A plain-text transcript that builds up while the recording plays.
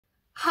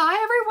Hi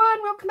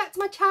everyone, welcome back to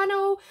my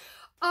channel.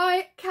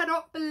 I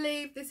cannot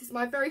believe this is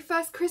my very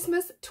first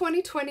Christmas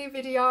 2020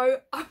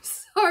 video. I'm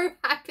so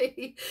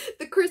happy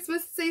the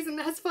Christmas season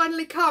has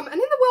finally come, and in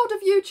the world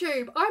of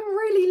YouTube I'm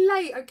really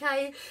late,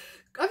 okay?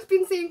 I've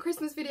been seeing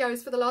Christmas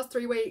videos for the last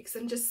 3 weeks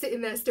and just sitting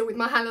there still with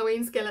my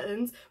Halloween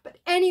skeletons. But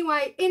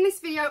anyway, in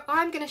this video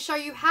I'm going to show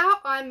you how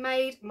I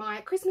made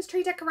my Christmas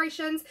tree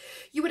decorations.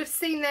 You would have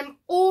seen them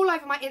all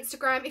over my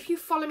Instagram if you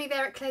follow me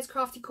there at Claire's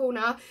Crafty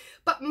Corner.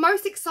 But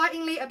most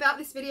excitingly about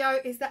this video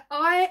is that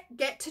I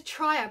get to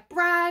try a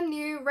brand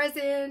new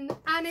resin,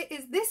 and it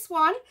is this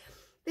one.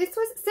 This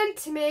was sent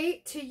to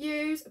me to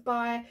use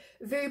by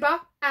Vuba,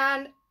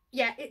 and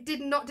yeah, it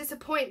did not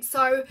disappoint.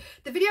 So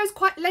the video is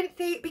quite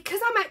lengthy because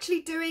I'm actually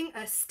doing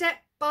a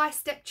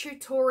step-by-step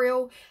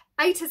tutorial,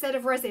 A to Z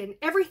of resin.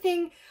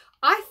 Everything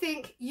I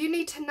think you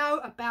need to know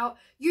about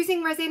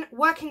using resin,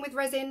 working with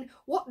resin,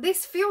 what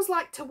this feels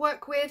like to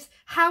work with,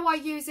 how I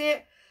use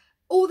it,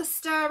 all the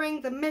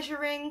stirring, the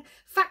measuring,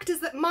 factors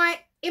that might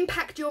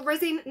impact your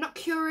resin not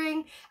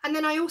curing, and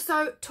then I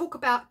also talk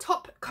about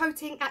top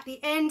coating at the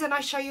end, and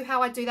I show you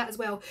how I do that as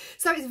well.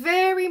 So it's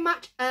very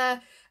much A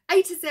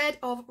to Z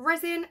of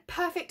resin,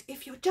 perfect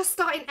if you're just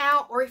starting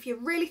out or if you're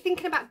really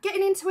thinking about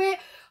getting into it.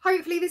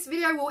 Hopefully this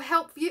video will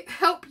help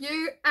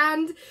you,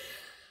 and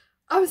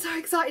I'm so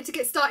excited to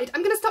get started.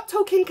 I'm going to stop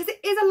talking because it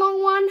is a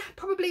long one.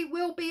 Probably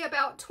will be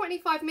about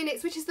 25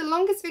 minutes, which is the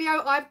longest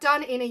video I've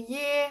done in a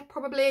year,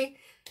 probably.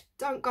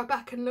 Don't go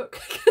back and look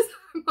because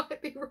I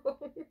might be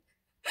wrong.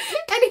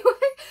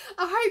 Anyway,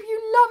 I hope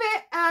you love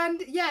it,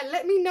 and yeah,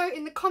 let me know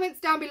in the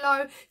comments down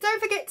below.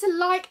 Don't forget to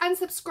like and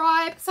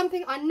subscribe,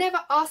 something I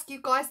never ask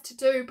you guys to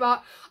do,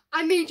 but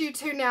I need you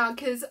to now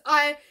because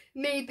I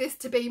need this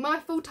to be my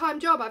full-time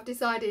job. I've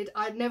decided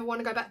I never want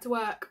to go back to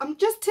work. I'm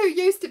just too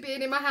used to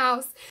being in my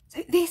house.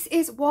 So this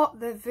is what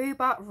the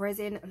Vuba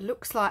resin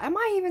looks like. Am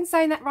I even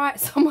saying that right?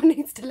 Someone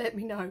needs to let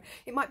me know.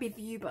 It might be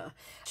Vuba.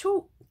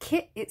 Actual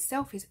kit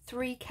itself is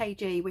 3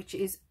 kg, which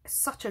is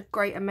such a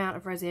great amount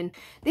of resin.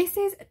 This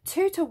is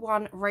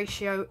 2:1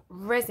 ratio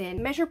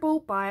resin, measurable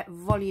by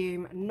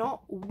volume,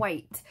 not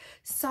weight.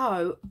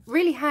 So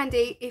really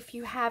handy if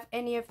you have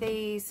any of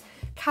these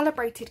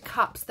calibrated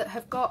cups that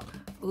have got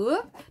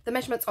the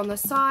measurements on the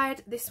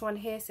side. This one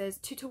here says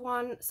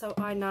 2:1, so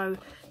I know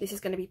this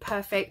is going to be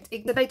perfect.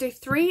 They do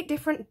 3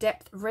 different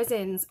depth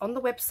resins on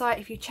the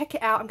website. If you check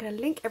it out, I'm going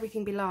to link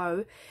everything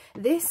below.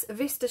 This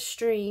Vista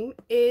stream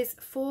is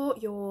for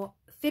your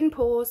thin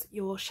pores,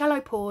 your shallow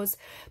pores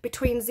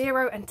between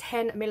 0 and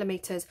 10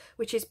 millimeters,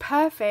 which is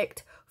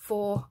perfect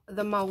for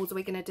the molds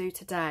we're going to do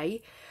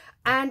today.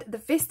 And the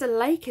Vista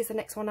Lake is the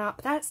next one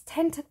up. That's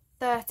 10 to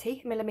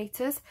 30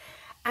 millimeters.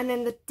 And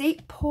then the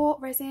deep pore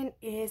resin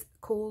is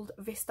called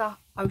Vista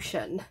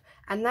Ocean,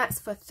 and that's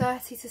for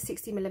 30 to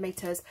 60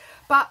 millimeters.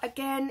 But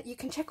again, you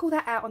can check all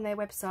that out on their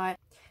website.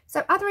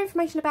 So other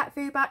information about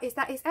Vuba is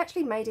that it's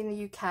actually made in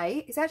the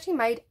UK. It's actually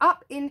made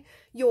up in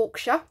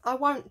Yorkshire. I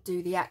won't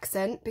do the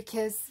accent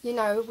because, you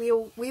know, we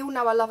all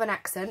know I love an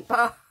accent,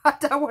 but I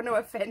don't want to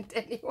offend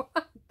anyone.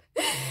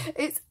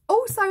 It's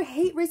also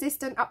heat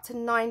resistant up to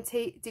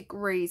 90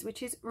 degrees,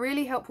 which is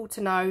really helpful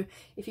to know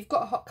if you've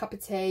got a hot cup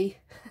of tea.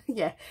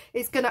 Yeah,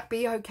 it's gonna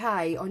be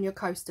okay on your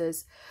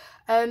coasters.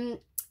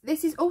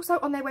 This is also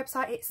on their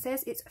website. It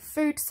says it's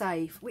food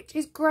safe, which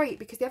is great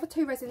because the other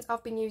 2 resins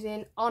I've been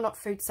using are not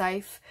food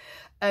safe.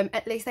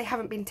 At least they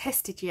haven't been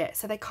tested yet,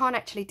 so they can't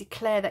actually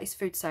declare that it's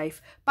food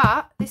safe.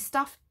 But this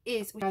stuff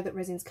is, we know that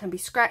resins can be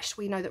scratched,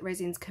 we know that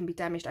resins can be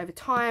damaged over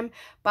time,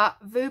 but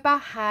Vuba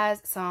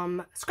has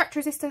some scratch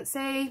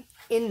resistancy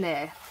in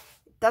there.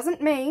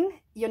 Doesn't mean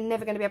you're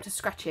never going to be able to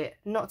scratch it,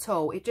 not at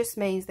all. It just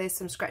means there's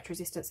some scratch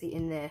resistancy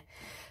in there.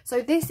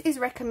 So this is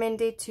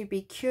recommended to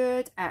be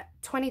cured at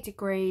 20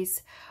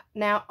 degrees.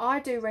 Now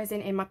I do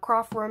resin in my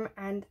craft room,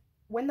 and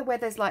when the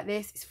weather's like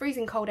this, it's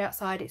freezing cold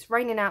outside, it's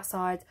raining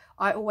outside,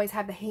 I always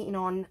have the heating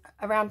on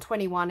around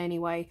 21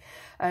 anyway,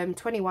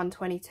 21,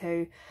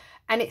 22.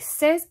 And it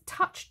says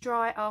touch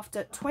dry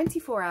after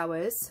 24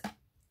 hours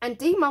and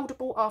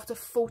demoldable after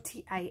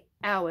 48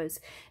 hours.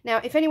 Now,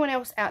 if anyone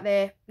else out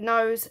there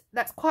knows,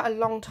 that's quite a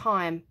long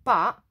time,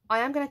 but I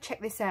am going to check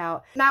this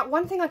out. Now,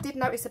 one thing I did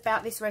notice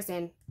about this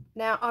resin,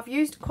 now I've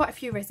used quite a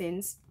few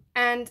resins,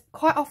 and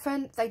quite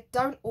often they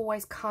don't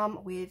always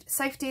come with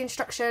safety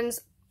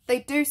instructions. They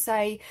do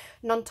say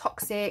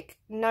non-toxic,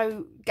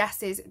 no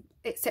gases,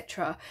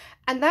 etc.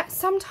 And that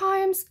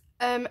sometimes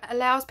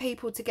allows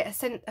people to get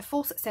a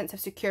false sense of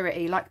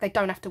security, like they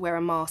don't have to wear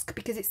a mask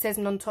because it says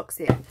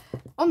non-toxic.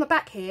 On the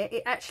back here,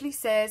 it actually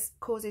says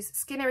causes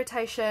skin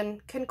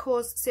irritation, can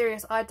cause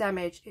serious eye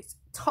damage. It's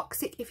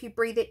toxic if you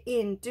breathe it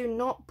in. Do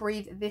not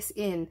breathe this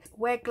in.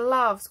 Wear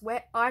gloves,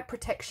 wear eye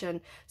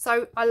protection.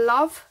 So I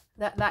love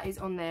that that is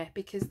on there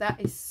because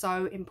that is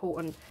so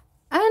important.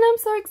 And I'm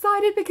so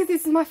excited because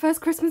this is my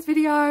first Christmas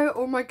video.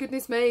 Oh my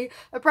goodness me.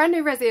 A brand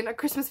new resin, a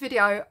Christmas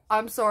video.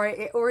 I'm sorry,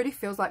 it already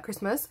feels like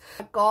Christmas.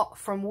 I got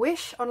from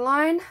Wish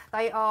online.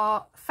 They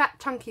are fat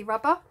chunky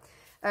rubber.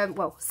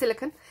 well,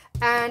 silicone.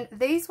 And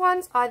these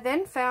ones I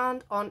then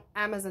found on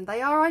Amazon.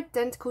 They are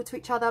identical to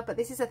each other, but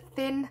this is a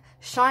thin,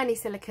 shiny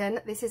silicone.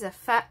 This is a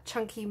fat,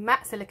 chunky,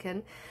 matte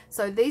silicone.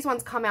 So these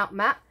ones come out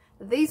matte.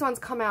 These ones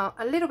come out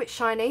a little bit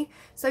shiny.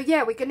 So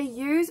yeah, we're going to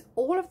use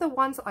all of the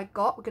ones that I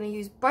got. We're going to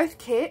use both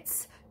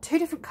kits, 2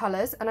 different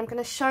colours, and I'm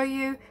going to show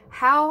you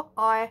how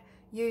I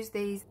use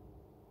these.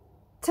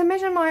 To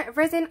measure my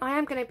resin, I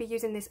am going to be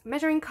using this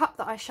measuring cup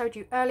that I showed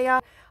you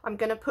earlier. I'm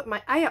going to put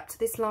my A up to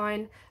this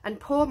line and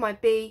pour my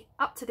B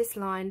up to this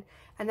line,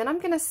 and then I'm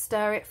going to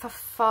stir it for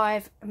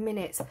 5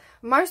 minutes.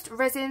 Most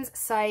resins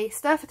say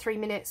stir for 3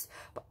 minutes,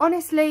 but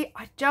honestly,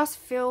 I just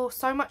feel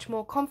so much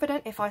more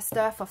confident if I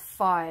stir for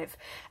 5.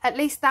 At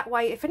least that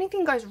way, if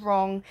anything goes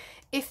wrong,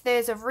 if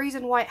there's a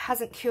reason why it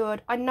hasn't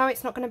cured, I know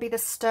it's not going to be the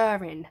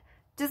stirring.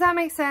 Does that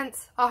make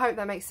sense? I hope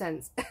that makes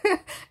sense.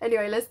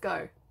 Anyway, let's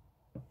go.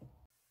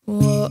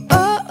 Whoa,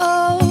 oh,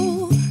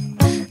 oh,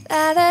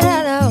 la da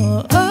da da,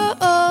 oh, oh,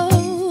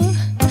 oh,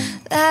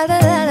 la da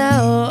da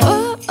da,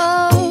 oh,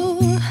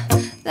 oh,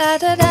 la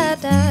da da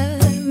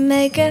da,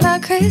 making our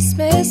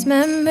Christmas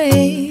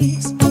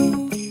memories.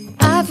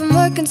 I've been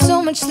working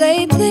so much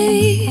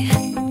lately,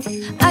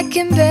 I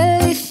can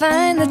barely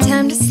find the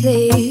time to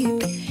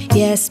sleep.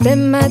 Yeah, I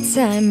spend my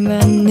time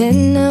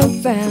running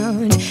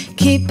around,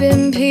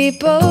 keeping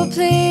people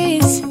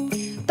pleased.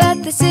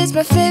 But this is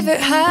my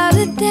favorite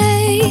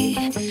holiday.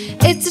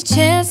 It's a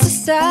chance to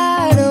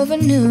start over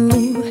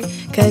new.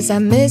 'Cause I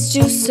missed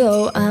you,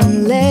 so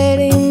I'm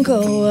letting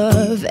go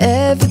of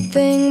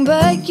everything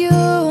but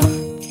you.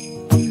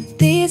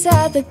 These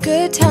are the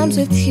good times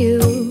with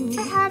you.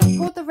 I have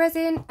poured the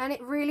resin and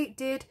it really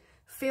did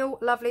feel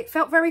lovely. It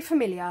felt very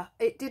familiar.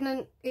 It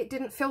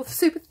didn't feel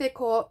super thick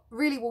or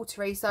really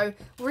watery, so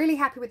really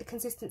happy with the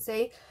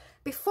consistency.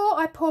 Before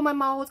I pour my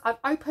moulds, I've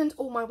opened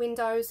all my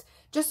windows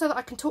just so that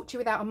I can talk to you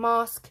without a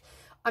mask.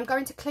 I'm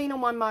going to clean all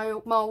my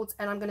moulds,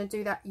 and I'm going to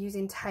do that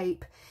using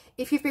tape.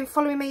 If you've been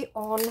following me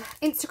on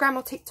Instagram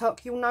or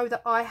TikTok, you'll know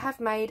that I have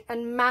made a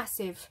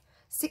massive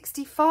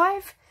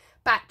 65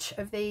 batch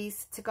of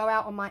these to go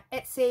out on my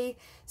Etsy.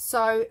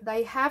 So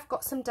they have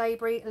got some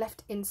debris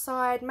left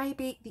inside,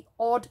 maybe the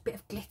odd bit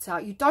of glitter.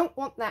 You don't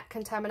want that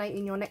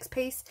contaminating your next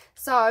piece.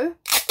 So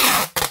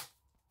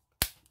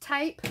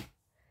tape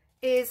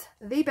is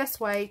the best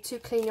way to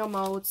clean your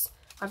moulds.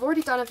 I've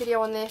already done a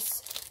video on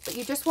this, but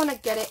you just want to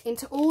get it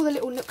into all the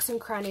little nooks and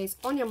crannies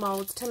on your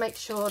moulds to make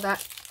sure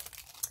that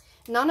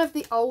none of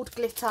the old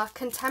glitter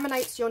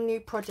contaminates your new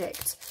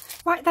project.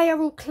 Right, they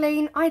are all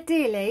clean.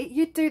 Ideally,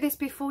 you'd do this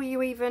before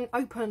you even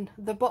open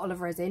the bottle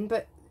of resin,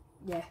 but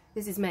yeah,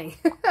 this is me.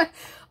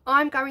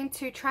 I'm going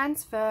to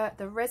transfer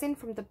the resin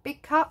from the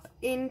big cup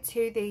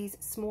into these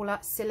smaller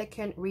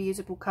silicone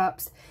reusable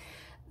cups.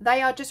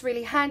 They are just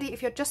really handy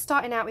if you're just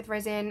starting out with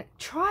resin.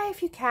 Try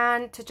if you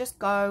can to just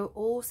go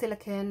all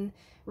silicone,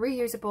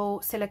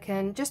 reusable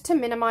silicone, just to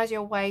minimize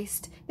your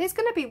waste. There's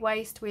going to be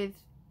waste with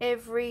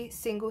every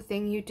single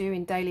thing you do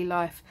in daily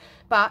life,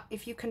 but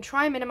if you can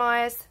try and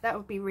minimize, that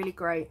would be really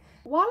great.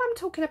 While I'm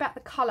talking about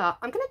the color,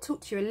 I'm going to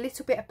talk to you a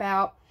little bit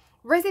about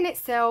resin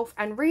itself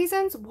and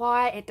reasons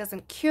why it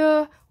doesn't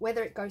cure,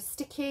 whether it goes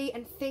sticky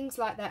and things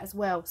like that as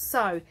well.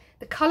 So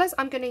the colors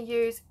I'm going to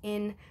use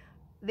in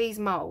these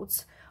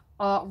molds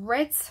are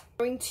reds.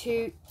 I'm going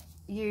to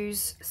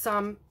use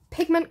some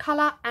pigment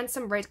colour and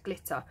some red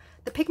glitter.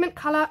 The pigment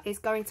colour is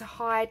going to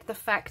hide the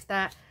fact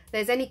that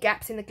there's any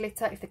gaps in the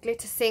glitter. If the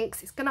glitter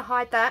sinks, it's going to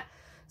hide that.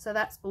 So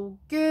that's all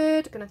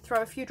good. I'm going to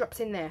throw a few drops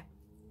in there.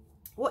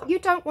 What you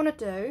don't want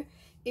to do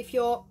if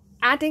you're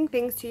adding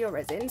things to your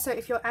resin, so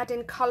if you're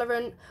adding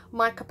colorant,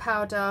 mica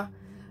powder,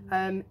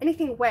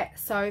 anything wet,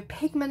 so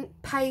pigment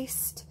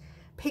paste,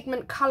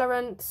 pigment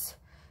colorant,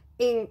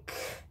 ink,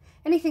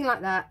 anything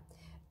like that,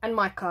 and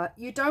mica,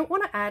 you don't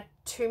want to add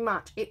too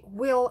much. It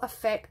will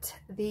affect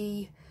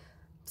the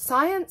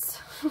science.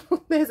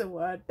 There is a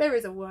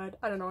word,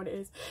 I don't know what it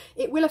is.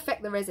 It will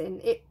affect the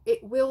resin.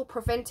 It will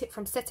prevent it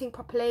from setting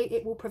properly.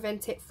 It will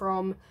prevent it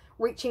from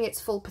reaching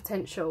its full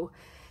potential.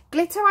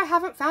 Glitter, I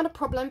haven't found a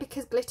problem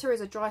because glitter is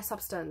a dry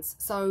substance,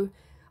 so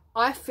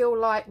I feel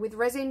like with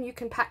resin you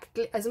can pack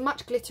as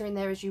much glitter in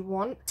there as you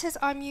want. The glitters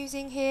I'm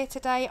using here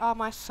today are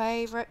my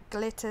favourite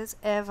glitters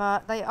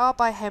ever. They are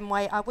by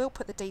Hemway. I will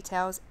put the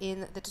details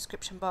in the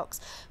description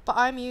box, but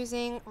I'm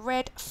using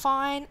red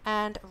fine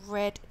and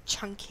red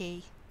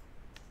chunky.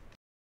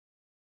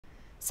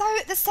 So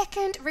the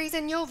second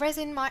reason your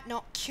resin might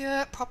not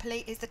cure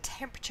properly is the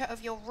temperature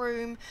of your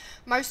room.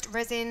 Most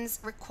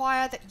resins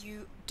require that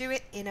you do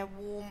it in a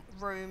warm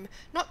room.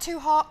 Not too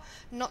hot,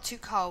 not too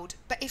cold.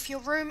 But if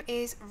your room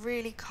is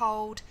really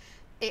cold,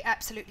 it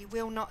absolutely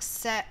will not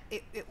set.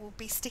 It will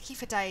be sticky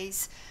for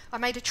days. I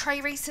made a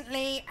tray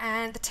recently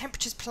and the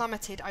temperatures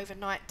plummeted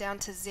overnight down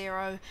to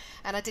 0,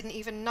 and I didn't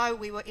even know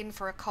we were in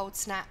for a cold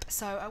snap.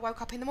 So I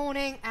woke up in the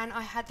morning and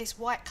I had this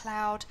white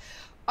cloud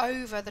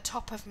over the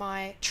top of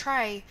my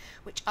tray,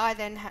 which I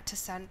then had to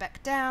sand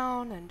back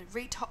down and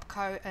re-top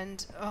coat,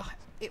 and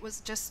it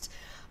was just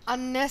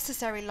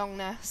unnecessary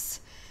longness.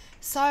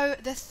 So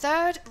the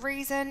third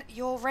reason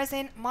your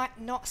resin might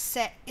not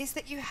set is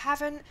that you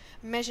haven't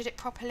measured it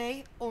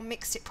properly or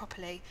mixed it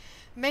properly.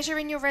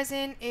 Measuring your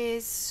resin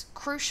is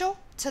crucial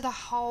to the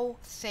whole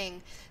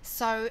thing.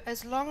 So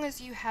as long as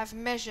you have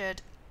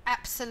measured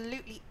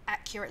absolutely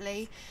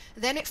accurately,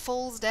 then it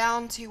falls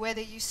down to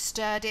whether you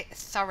stirred it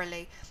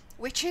thoroughly,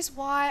 which is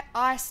why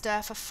I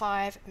stir for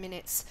 5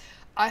 minutes.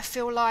 I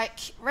feel like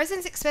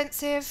resin's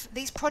expensive,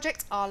 these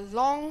projects are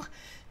long,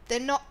 they're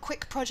not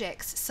quick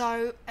projects,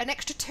 so an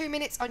extra 2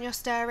 minutes on your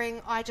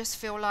stirring I just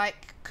feel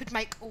like could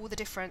make all the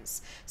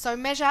difference. So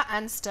measure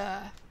and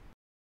stir.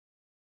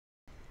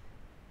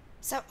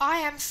 So I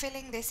am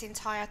filling this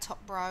entire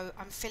top row,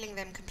 I'm filling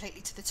them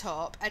completely to the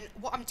top, and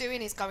what I'm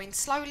doing is going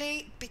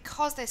slowly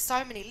because there's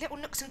so many little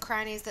nooks and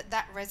crannies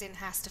that resin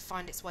has to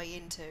find its way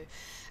into.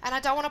 And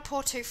I don't want to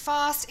pour too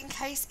fast in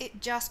case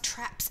it just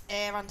traps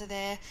air under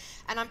there,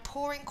 and I'm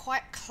pouring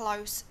quite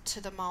close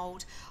to the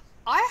mould.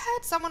 I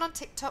heard someone on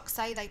TikTok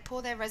say they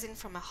pour their resin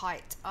from a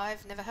height.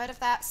 I've never heard of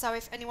that, so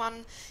if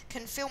anyone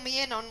can fill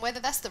me in on whether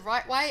that's the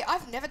right way,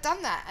 I've never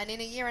done that, and in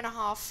a year and a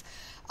half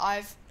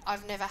I've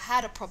never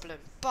had a problem.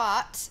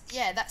 But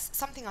yeah, that's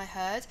something I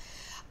heard.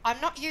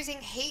 I'm not using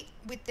heat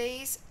with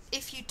these.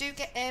 If you do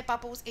get air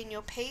bubbles in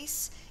your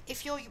piece,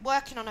 if you're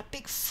working on a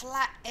big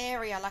flat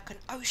area like an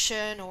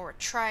ocean or a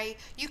tray,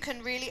 you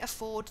can really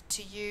afford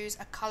to use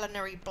a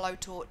culinary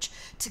blowtorch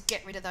to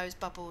get rid of those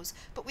bubbles.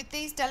 But with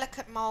these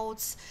delicate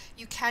moulds,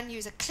 you can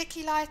use a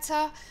clicky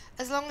lighter,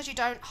 as long as you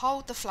don't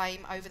hold the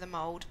flame over the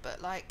mould,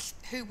 but like,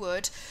 who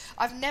would?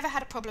 I've never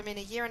had a problem in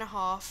a year and a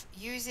half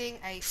using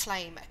a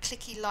flame, a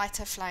clicky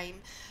lighter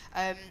flame,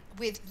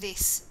 with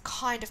this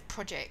kind of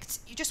project.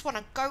 You just want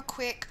to go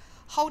quick,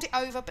 hold it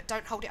over, but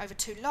don't hold it over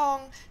too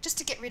long, just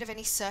to get rid of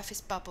any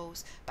surface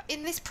bubbles. But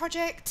in this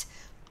project,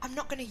 I'm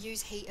not going to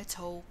use heat at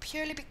all,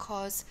 purely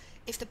because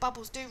if the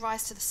bubbles do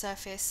rise to the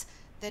surface,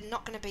 they're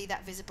not going to be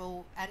that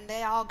visible, and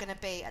they are going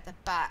to be at the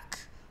back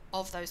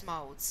of those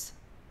moulds.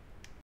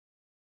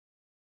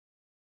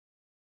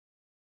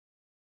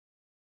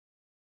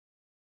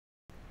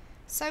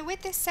 So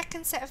with this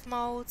second set of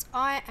moulds,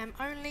 I am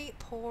only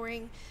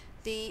pouring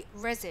the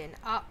resin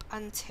up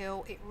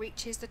until it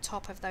reaches the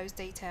top of those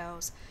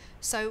details.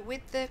 So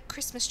with the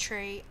Christmas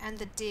tree and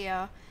the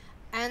deer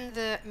and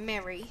the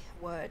merry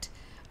word,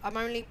 I'm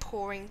only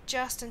pouring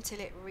just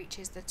until it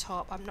reaches the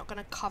top. I'm not going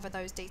to cover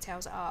those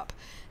details up.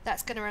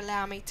 That's going to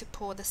allow me to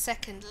pour the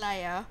second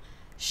layer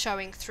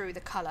showing through the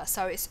colour.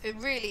 So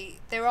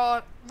there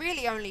are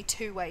really only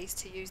 2 ways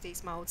to use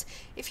these moulds.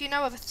 If you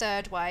know of a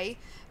third way,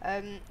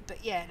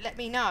 but yeah, let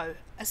me know.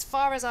 As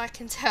far as I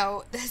can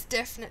tell, there's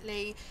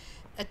definitely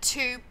a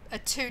two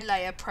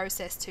layer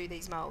process to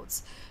these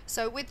moulds.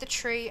 So with the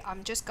tree,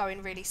 I'm just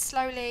going really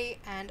slowly,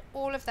 and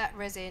all of that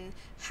resin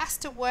has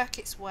to work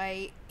its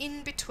way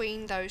in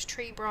between those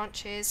tree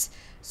branches.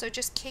 So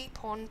just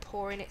keep on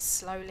pouring it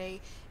slowly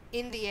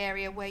in the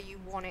area where you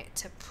want it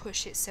to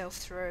push itself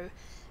through,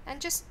 and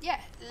just,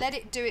 yeah, let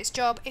it do its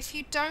job. If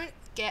you don't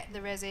get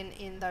the resin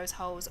in those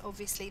holes,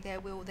 obviously there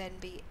will then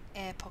be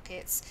air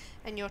pockets,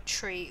 and your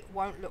tree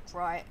won't look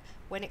right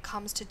when it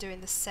comes to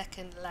doing the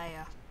second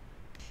layer.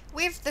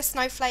 With the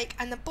snowflake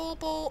and the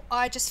bauble,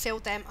 I just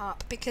filled them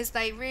up because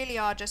they really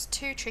are just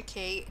too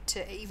tricky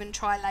to even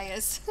try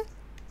layers.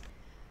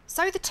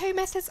 So the 2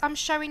 methods I'm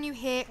showing you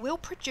here will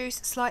produce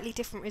slightly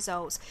different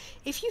results.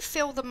 If you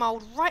fill the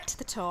mould right to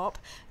the top,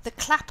 the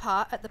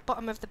clapper at the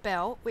bottom of the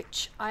bell,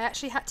 which I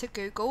actually had to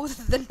Google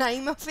the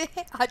name of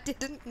it, I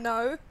didn't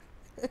know.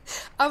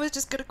 I was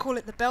just going to call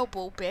it the bell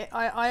ball bit,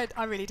 I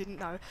really didn't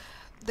know.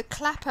 The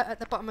clapper at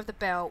the bottom of the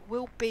bell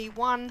will be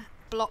one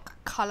block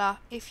colour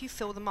if you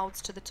fill the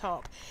moulds to the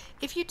top.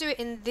 If you do it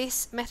in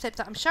this method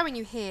that I'm showing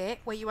you here,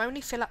 where you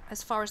only fill up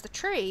as far as the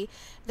tree,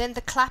 then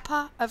the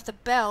clapper of the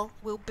bell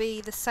will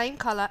be the same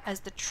colour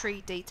as the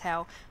tree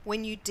detail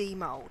when you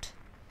demould.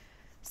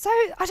 So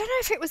I don't know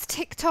if it was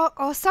TikTok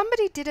or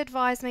somebody did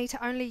advise me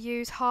to only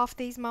use half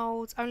these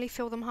moulds, only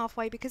fill them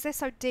halfway because they're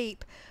so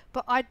deep,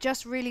 but I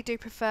just really do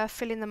prefer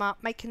filling them up,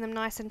 making them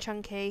nice and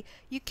chunky.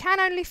 You can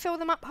only fill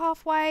them up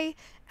halfway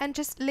and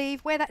just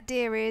leave where that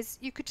deer is.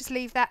 You could just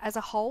leave that as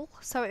a hole,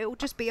 so it will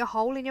just be a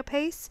hole in your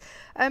piece,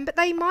 but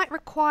they might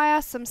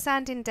require some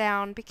sanding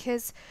down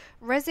because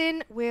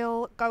resin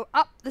will go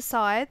up the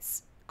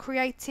sides,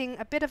 creating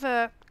a bit of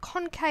a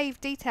concave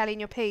detail in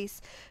your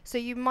piece, so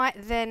you might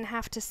then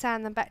have to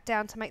sand them back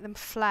down to make them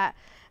flat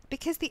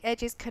because the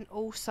edges can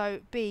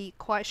also be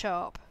quite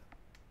sharp.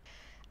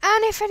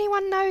 And if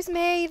anyone knows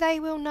me, they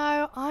will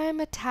know I am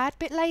a tad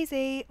bit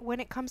lazy when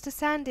it comes to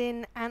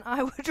sanding, and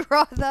I would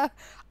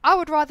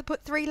rather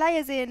put 3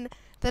 layers in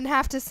than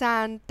have to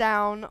sand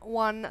down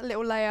one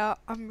little layer.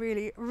 I'm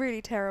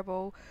really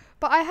terrible,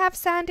 but I have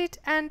sanded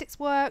and it's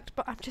worked,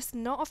 but I'm just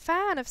not a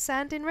fan of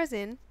sanding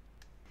resin.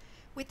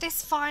 With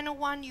this final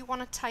one, you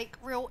want to take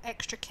real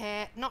extra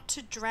care not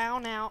to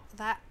drown out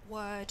that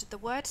word. The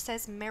word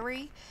says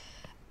merry,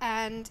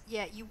 and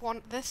yeah, you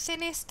want the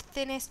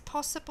thinnest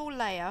possible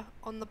layer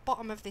on the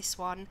bottom of this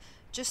one,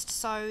 just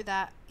so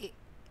that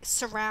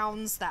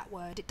surrounds that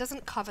word. It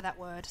doesn't cover that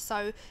word.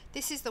 So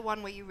this is the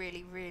one where you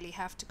really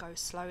have to go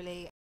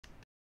slowly.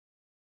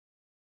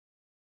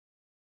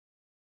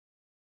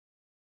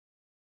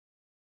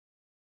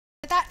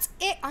 That's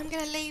it. I'm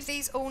going to leave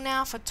these all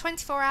now for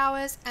 24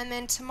 hours, and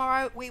then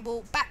tomorrow we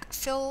will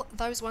backfill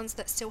those ones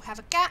that still have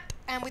a gap,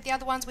 and with the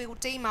other ones we will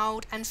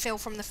demold and fill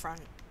from the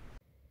front.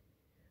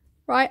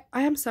 Right,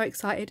 I am so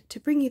excited to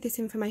bring you this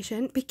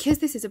information because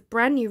this is a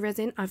brand new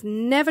resin. I've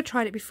never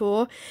tried it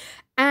before,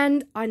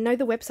 and I know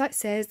the website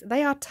says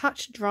they are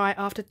touch dry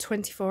after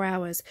 24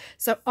 hours.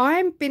 So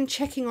I've been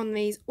checking on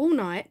these all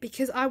night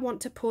because I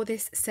want to pour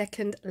this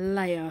second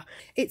layer.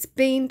 It's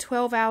been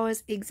 12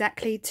 hours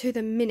exactly to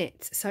the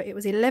minute. So it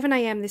was 11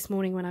 AM this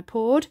morning when I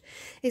poured.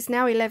 It's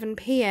now 11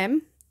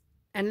 PM,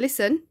 and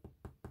listen.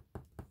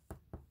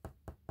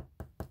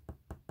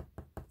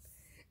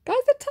 Guys,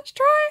 they're touch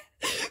dry.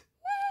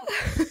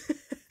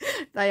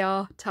 They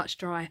are touch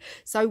dry.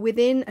 So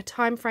within a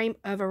time frame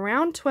of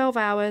around 12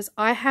 hours,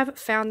 I have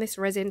found this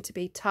resin to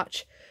be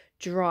touch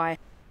dry.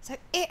 So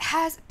it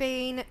has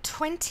been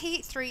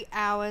 23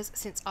 hours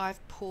since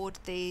I've poured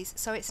these.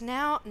 So it's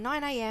now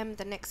 9 AM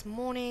the next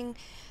morning,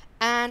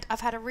 and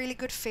I've had a really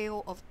good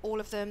feel of all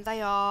of them.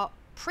 They are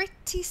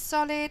pretty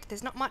solid.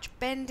 There's not much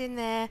bend in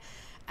there.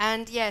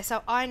 And yeah,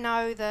 so I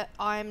know that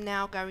I'm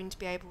now going to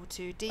be able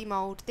to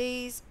demold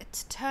these,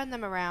 to turn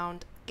them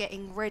around,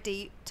 getting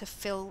ready to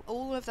fill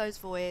all of those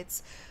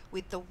voids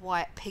with the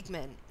white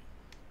pigment.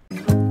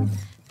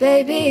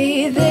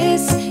 Baby,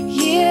 this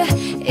year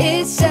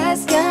it's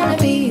just gonna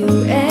be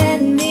you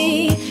and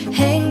me.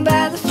 Hang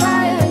by the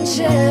fire and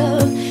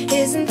chill.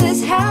 Isn't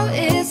this how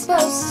it's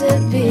supposed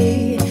to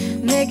be?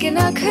 Making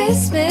our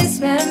Christmas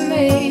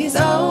memories.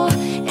 Oh,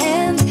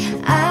 and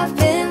I've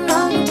been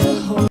longing to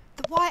hold.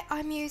 The white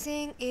I'm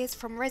using is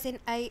from Resin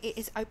A. It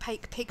is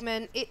opaque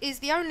pigment. It is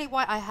the only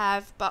white I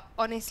have, but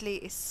honestly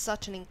it's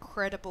such an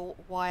incredible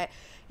white.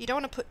 You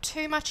don't want to put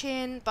too much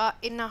in, but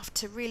enough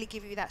to really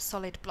give you that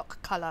solid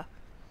block colour.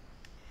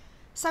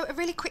 So a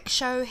really quick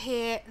show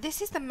here.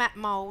 This is the matte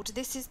mould.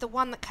 This is the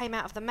one that came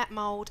out of the matte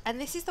mould, and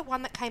this is the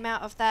one that came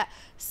out of that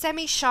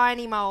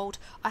semi-shiny mould.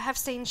 I have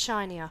seen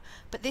shinier,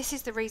 but this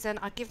is the reason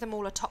I give them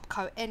all a top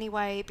coat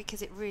anyway,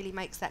 because it really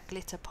makes that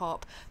glitter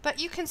pop.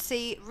 But you can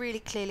see really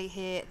clearly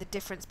here the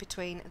difference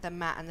between the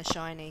matte and the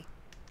shiny.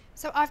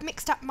 So I've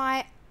mixed up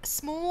my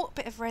small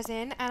bit of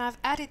resin and I've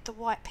added the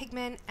white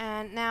pigment,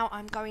 and now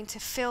I'm going to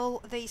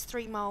fill these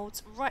 3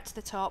 moulds right to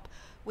the top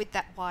with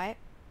that white.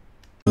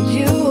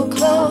 You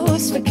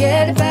close,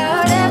 forget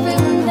about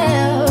everyone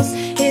else.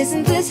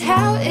 Isn't this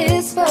how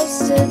it's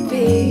supposed to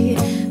be?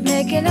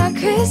 Making our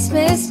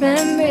Christmas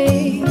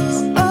memories.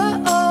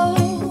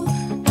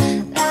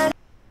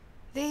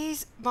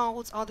 These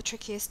moulds are the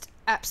trickiest,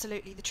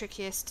 absolutely the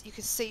trickiest. You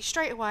can see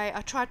straight away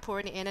I tried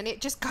pouring it in and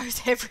it just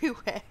goes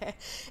everywhere.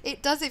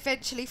 It does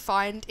eventually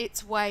find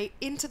its way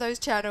into those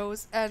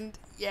channels, and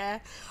yeah,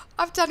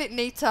 I've done it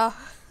neater.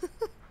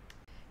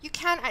 You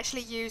can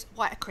actually use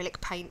white acrylic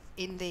paint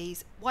in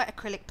these. White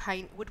acrylic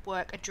paint would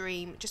work a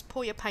dream. Just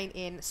pour your paint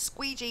in,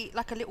 squeegee,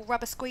 like a little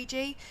rubber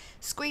squeegee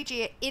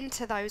it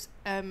into those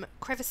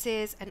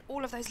crevices and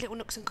all of those little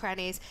nooks and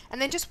crannies,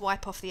 and then just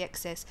wipe off the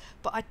excess.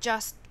 But I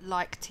just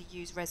like to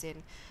use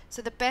resin.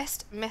 So the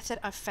best method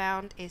I've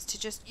found is to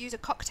just use a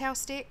cocktail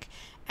stick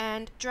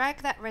and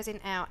drag that resin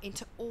out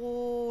into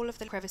all of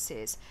the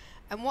crevices.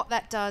 And what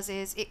that does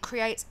is it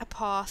creates a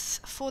path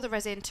for the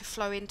resin to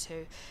flow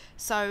into.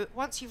 So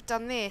once you've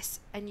done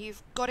this and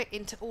you've got it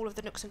into all of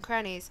the nooks and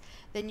crannies,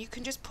 then you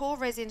can just pour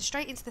resin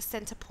straight into the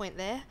center point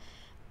there,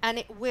 and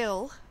it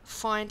will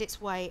find its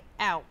way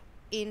out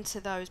into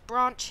those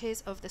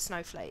branches of the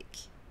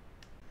snowflake.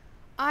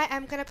 I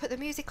am going to put the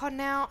music on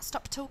now,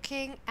 stop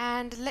talking,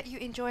 and let you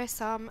enjoy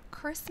some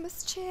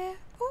Christmas cheer.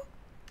 Ooh.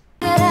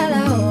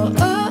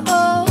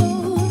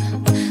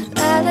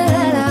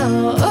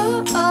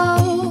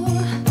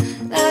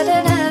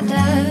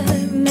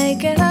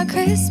 Making our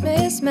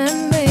Christmas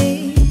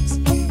memories.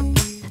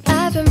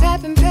 I've been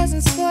wrapping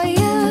presents for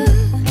you.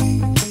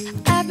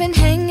 I've been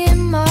hanging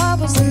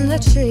marbles in the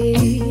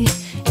tree,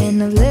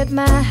 and I've lit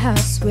my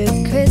house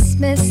with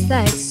Christmas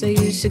lights. So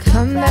you should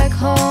come back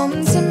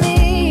home to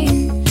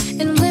me.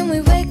 And when we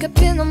wake up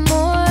in the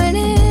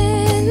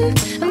morning,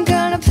 I'm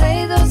gonna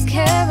play those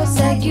carols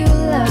that you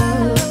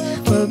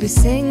love. We'll be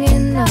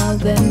singing all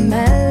the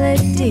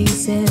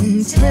melodies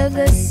until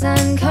the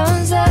sun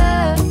comes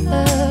up.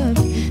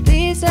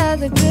 These are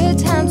the good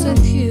times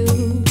with you.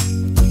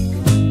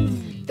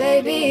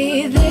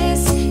 Baby,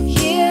 this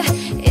year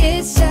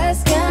it's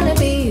just gonna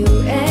be you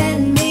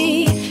and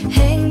me.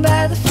 Hang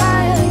by the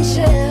fire and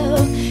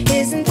chill.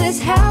 Isn't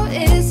this how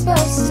it's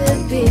supposed to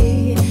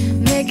be?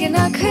 Making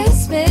our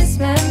Christmas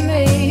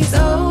memories.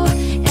 Oh,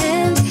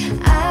 and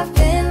I've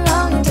been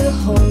longing to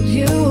hold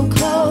you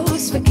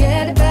close.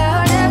 Forget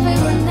about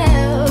everyone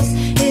else.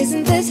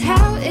 Isn't this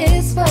how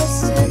it's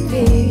supposed to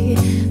be?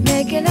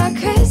 Making our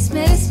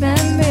Christmas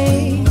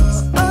memories.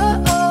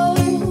 Oh,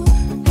 oh.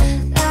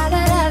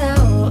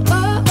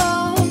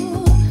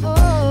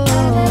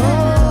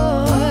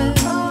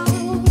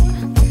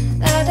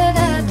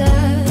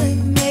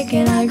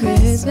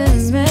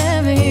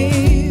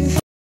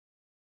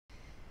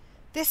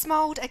 This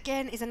mould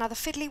again is another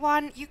fiddly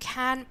one. You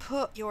can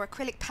put your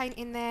acrylic paint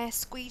in there,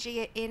 squeegee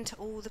it into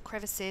all the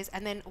crevices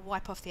and then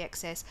wipe off the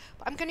excess.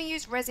 But I'm going to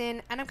use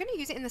resin, and I'm going to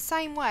use it in the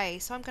same way.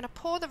 So I'm going to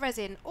pour the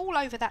resin all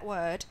over that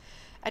word,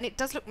 and it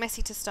does look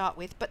messy to start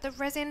with, but the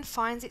resin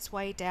finds its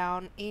way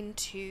down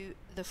into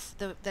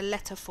the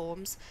letter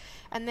forms,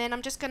 and then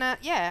I'm just going to,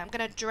 I'm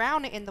going to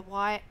drown it in the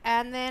white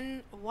and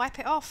then wipe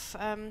it off.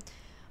 I'm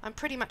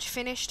pretty much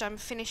finished. I'm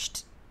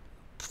finished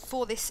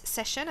for this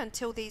session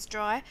until these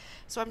dry,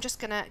 so I'm just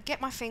gonna get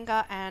my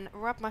finger and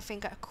rub my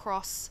finger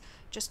across,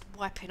 just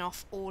wiping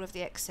off all of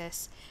the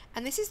excess.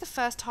 And this is the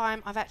first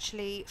time I've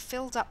actually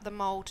filled up the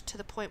mould to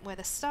the point where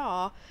the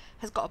star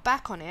has got a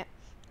back on it,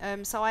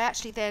 so I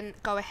actually then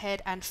go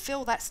ahead and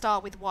fill that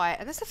star with white,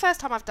 and this is the first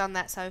time I've done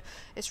that, so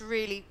it's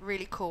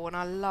really cool and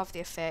I love the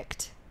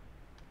effect.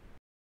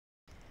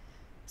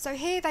 So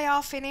here they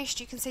are finished.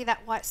 You can see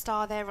that white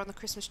star there on the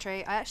Christmas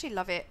tree. I actually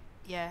love it.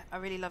 Yeah, I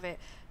really love it.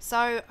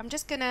 So I'm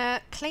just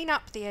gonna clean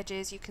up the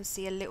edges. You can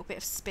see a little bit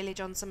of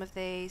spillage on some of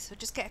these, so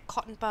just get a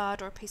cotton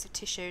bud or a piece of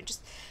tissue and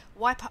just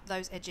wipe up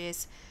those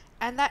edges,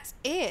 and that's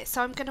it.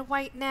 So I'm gonna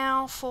wait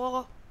now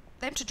for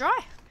them to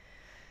dry.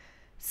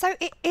 So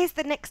it is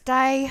the next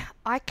day.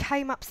 I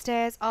came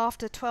upstairs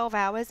after 12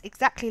 hours,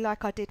 exactly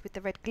like I did with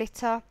the red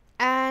glitter,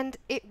 and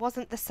it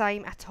wasn't the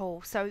same at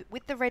all. So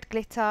with the red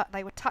glitter,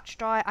 they were touch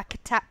dry. I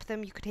could tap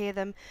them, you could hear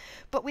them,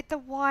 but with the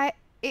white,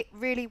 it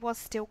really was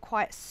still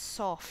quite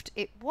soft.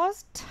 It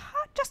was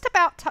just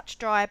about touch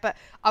dry, but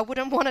I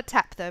wouldn't want to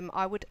tap them.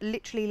 I would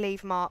literally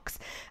leave marks.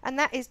 And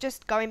that is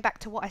just going back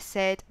to what I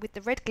said with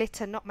the red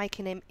glitter not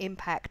making an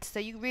impact.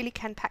 So you really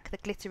can pack the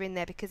glitter in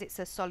there because it's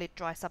a solid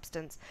dry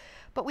substance.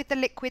 But with the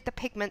liquid, the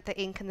pigment,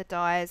 the ink and the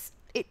dyes,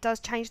 it does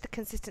change the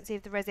consistency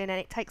of the resin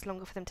and it takes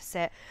longer for them to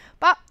set.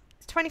 But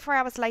it's 24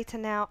 hours later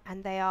now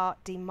and they are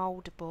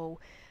demoldable,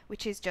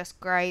 which is just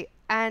great.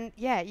 And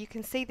yeah, you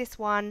can see this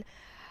one.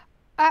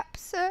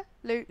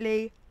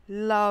 Absolutely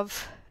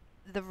love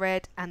the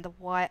red and the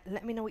white.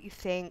 Let me know what you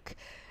think.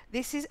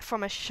 This is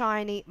from a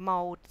shiny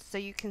mould, so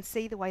you can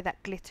see the way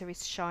that glitter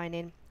is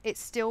shining. It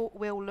still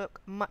will look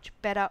much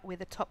better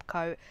with a top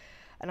coat,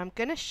 and I'm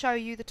going to show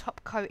you the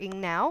top coating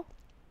now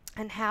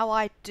and how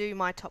I do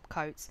my top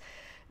coats.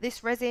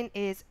 This resin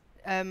is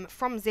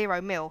from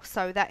 0 mil,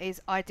 so that is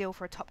ideal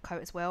for a top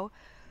coat as well.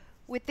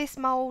 With this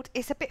mould,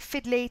 it's a bit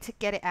fiddly to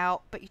get it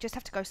out, but you just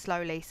have to go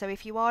slowly. So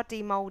if you are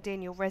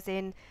demoulding your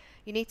resin,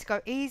 you need to go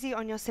easy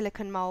on your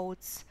silicone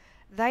moulds.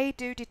 They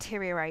do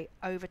deteriorate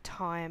over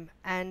time,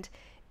 and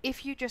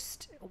if you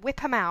just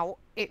whip them out,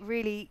 it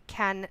really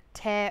can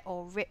tear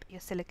or rip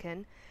your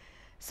silicone.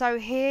 So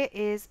here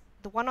is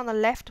the one on the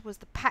left was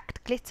the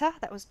packed glitter,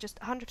 that was just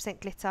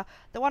 100% glitter.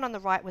 The one on the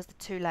right was the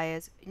 2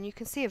 layers, and you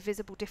can see a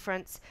visible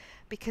difference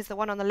because the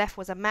one on the left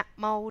was a matte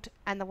mould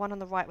and the one on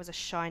the right was a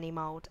shiny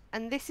mould.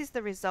 And this is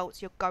the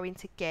results you're going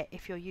to get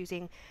if you're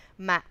using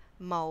matte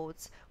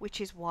moulds,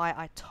 which is why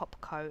I top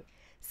coat.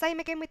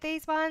 Same again with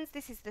these ones.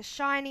 This is the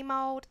shiny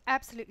mould,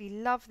 absolutely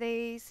love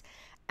these.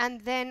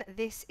 And then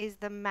this is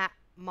the matte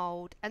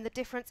mould, and the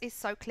difference is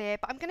so clear.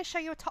 But I'm going to show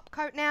you a top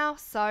coat now,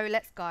 so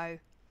let's go.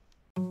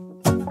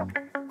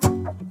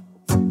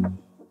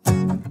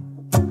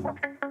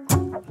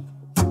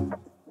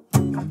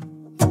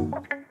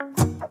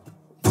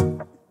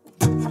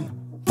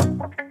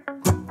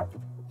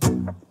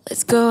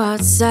 Let's go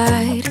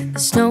outside, the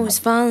snow is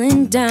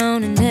falling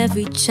down and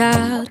every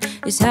child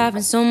is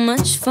having so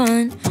much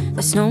fun.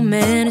 The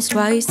snowman is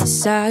twice the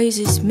size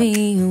as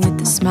me,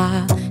 with a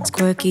smile as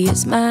quirky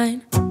as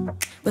mine.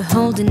 We're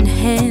holding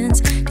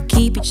hands to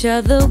keep each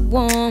other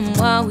warm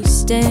while we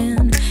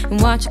stand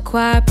and watch a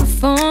choir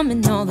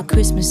performing all the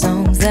Christmas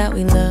songs that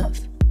we love.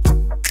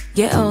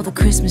 Yeah, all the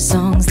Christmas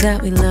songs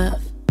that we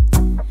love.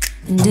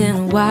 And in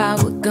a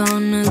while we're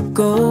gonna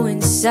go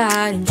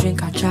inside and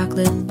drink our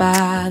chocolate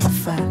by the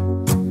fire.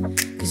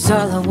 'Cause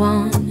all I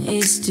want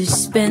is to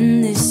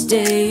spend this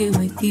day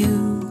with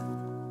you.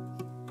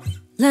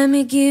 Let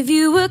me give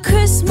you a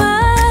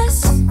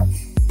Christmas,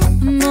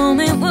 a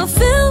moment we'll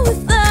fill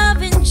with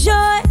love and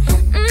joy.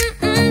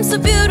 So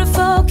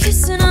beautiful,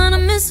 kissing on a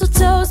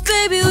mistletoe,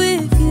 baby,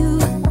 with you.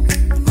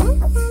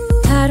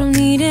 I don't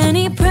need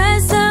any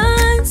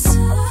presents,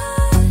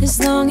 as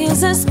long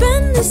as I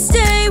spend this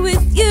day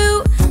with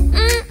you.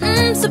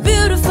 So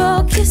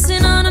beautiful,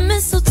 kissing on a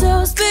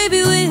mistletoe,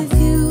 baby, with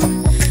you.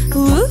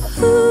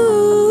 Ooh.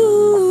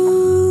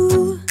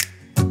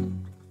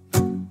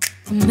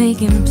 I'm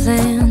making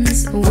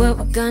plans for what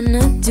we're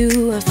gonna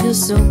do. I feel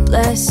so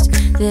blessed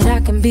that I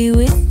can be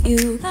with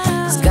you,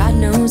 'cause God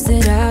knows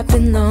that I've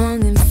been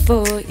longing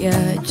for you.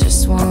 I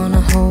just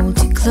wanna hold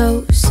you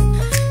close.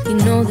 You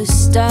know the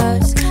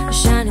stars are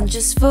shining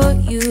just for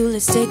you.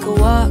 Let's take a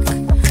walk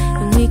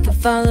and we can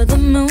follow the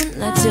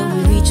moonlight till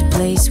we reach a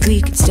place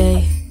we can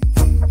stay.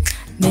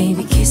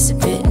 Maybe kiss a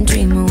bit and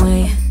dream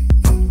away.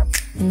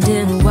 And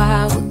in a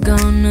while we're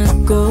gonna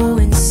go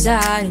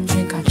inside and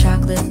drink our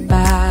chocolate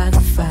by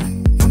the fire.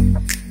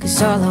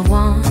 'Cause all I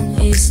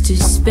want is to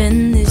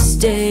spend this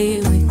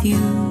day with you.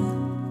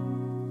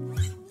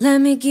 Let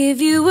me give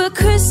you a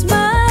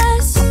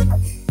Christmas,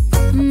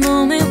 A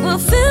moment we'll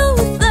fill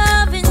with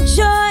love and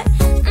joy.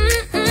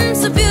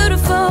 So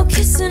beautiful,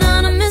 kissing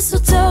on a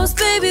mistletoe,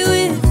 baby,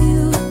 with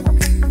you.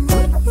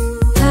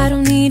 I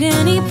don't need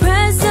any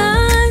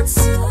presents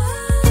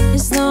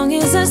as long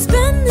as I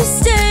spend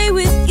this day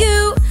with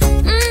you.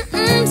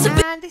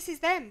 And this is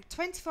them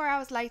 24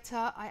 hours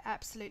later. I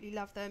absolutely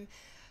love them.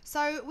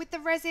 So with the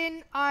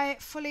resin, I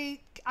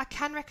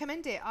can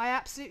recommend it. I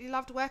absolutely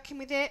loved working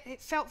with it.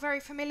 It felt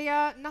very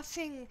familiar,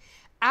 nothing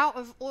out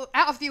of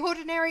the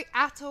ordinary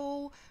at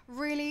all.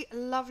 Really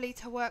lovely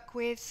to work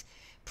with.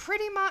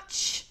 Pretty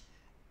much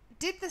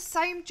did the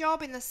same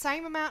job in the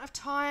same amount of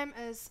time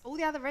as all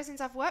the other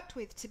resins I've worked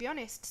with, to be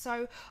honest.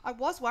 So I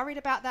was worried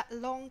about that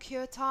long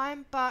cure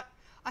time, but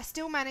I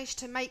still managed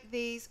to make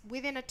these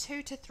within a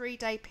 2 to 3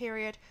 day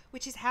period,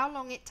 which is how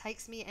long it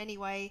takes me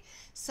anyway.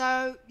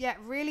 So yeah,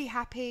 really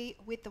happy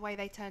with the way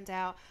they turned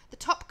out. The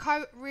top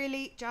coat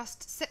really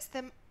just sets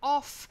them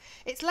off.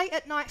 It's late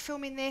at night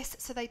filming this,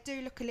 so they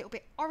do look a little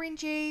bit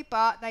orangey,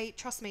 but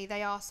trust me,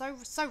 they are so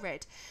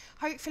red.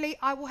 Hopefully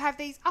I will have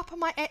these up on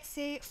my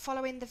Etsy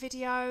following the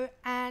video,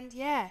 and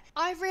yeah,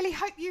 I really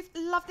hope you've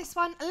loved this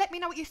one. Let me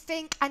know what you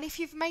think, and if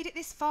you've made it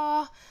this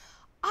far,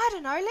 I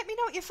don't know, let me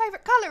know what your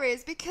favourite colour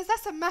is, because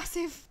that's a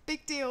massive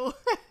big deal.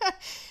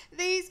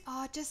 These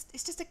are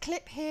it's just a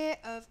clip here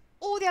of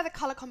all the other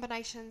colour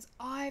combinations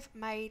I've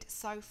made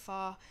so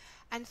far.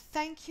 And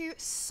thank you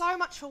so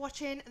much for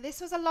watching. This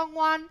was a long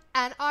one,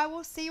 and I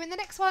will see you in the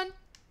next one.